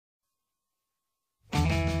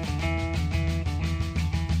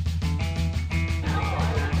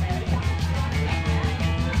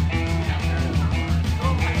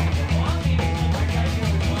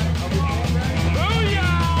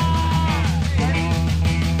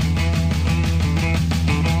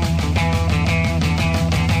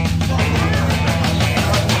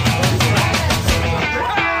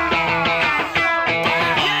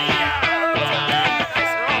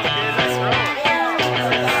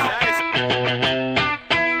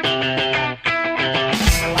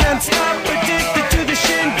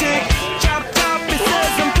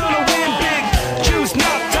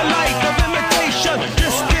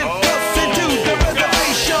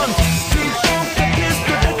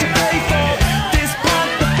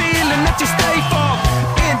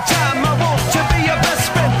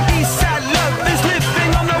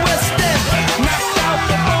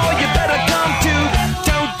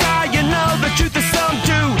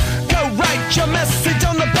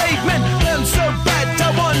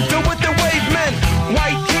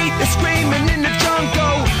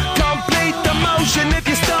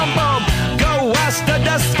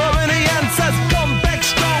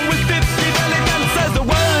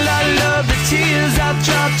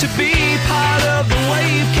stop to be part of the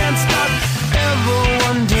wave. Can't stop, ever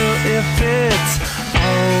wonder if it's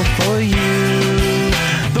all for you.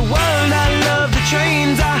 The world I love, the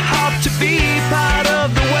trains I hop to be part of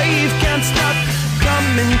the wave. Can't stop, come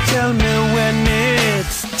and tell me when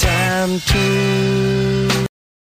it's time to